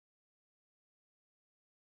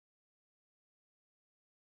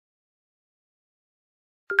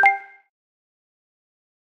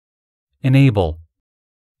enable,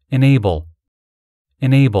 enable,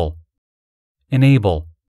 enable, enable.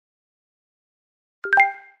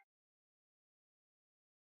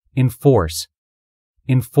 Enforce,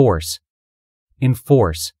 enforce,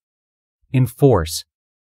 enforce, enforce.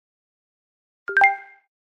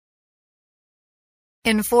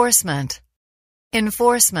 Enforcement,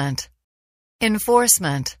 enforcement,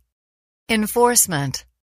 enforcement, enforcement.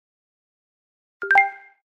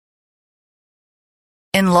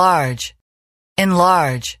 Enlarge,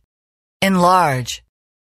 enlarge, enlarge,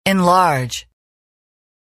 enlarge.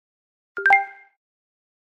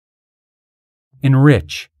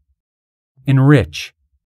 Enrich, enrich,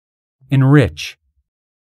 enrich,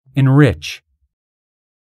 enrich.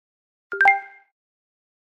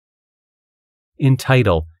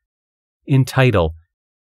 Entitle, entitle,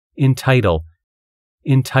 entitle,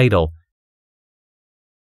 entitle.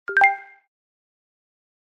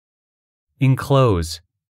 Enclose,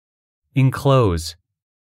 enclose,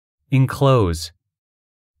 enclose,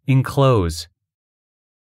 enclose.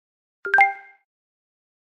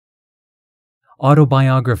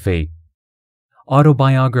 Autobiography,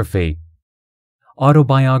 autobiography,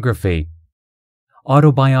 autobiography,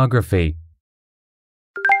 autobiography.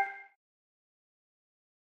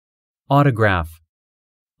 Autograph,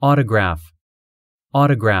 autograph,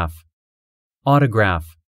 autograph,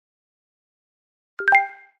 autograph.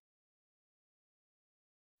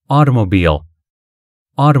 Automobile,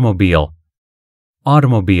 automobile,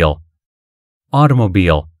 automobile,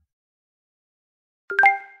 automobile.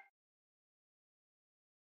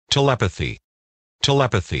 Telepathy,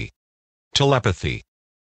 telepathy, telepathy,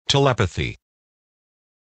 telepathy.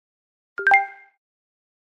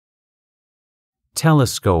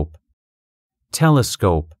 Telescope,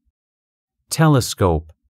 telescope,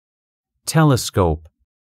 telescope, telescope.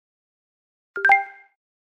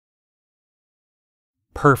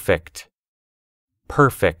 Perfect,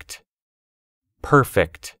 perfect,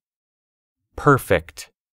 perfect,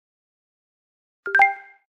 perfect.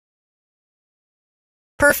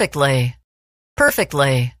 Perfectly,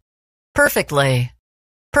 perfectly, perfectly,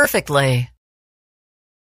 perfectly.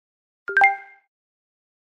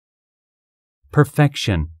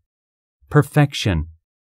 Perfection, perfection,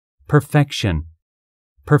 perfection,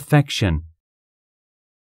 perfection.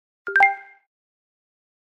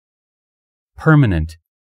 Permanent,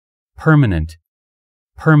 permanent,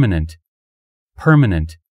 permanent,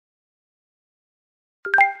 permanent.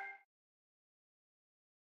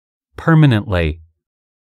 Permanently,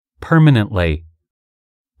 permanently,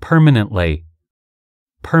 permanently,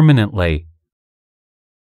 permanently.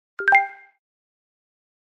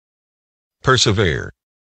 Persevere,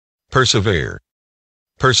 persevere,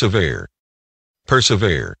 persevere,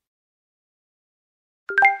 persevere.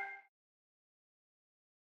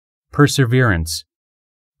 Perseverance,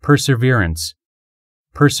 perseverance,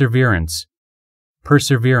 perseverance,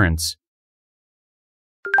 perseverance.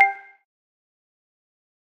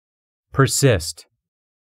 Persist,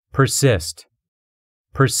 persist,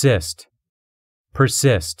 persist,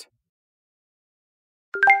 persist.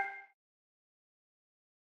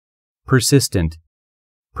 Persistent,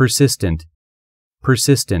 persistent,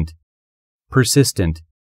 persistent, persistent.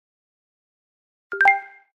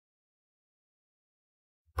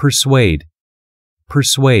 Persuade,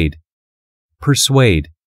 persuade, persuade,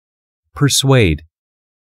 persuade.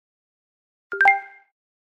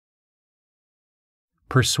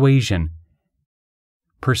 Persuasion,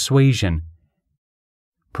 persuasion,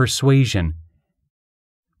 persuasion,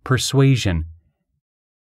 persuasion.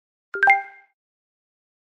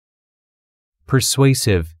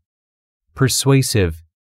 Persuasive, persuasive,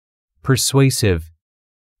 persuasive,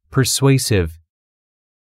 persuasive.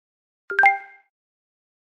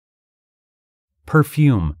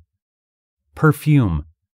 Perfume, perfume,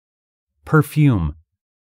 perfume,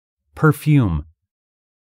 perfume.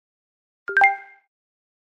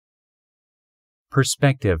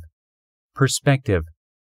 Perspective, perspective,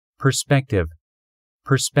 perspective,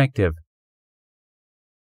 perspective.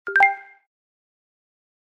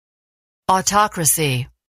 Autocracy,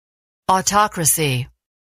 autocracy,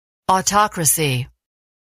 autocracy,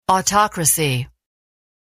 autocracy.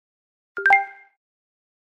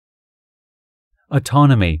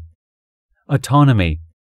 Autonomy, autonomy,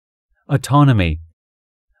 autonomy,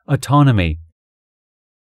 autonomy.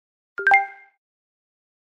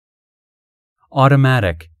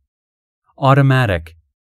 Automatic, automatic,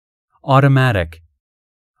 automatic,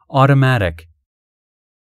 automatic.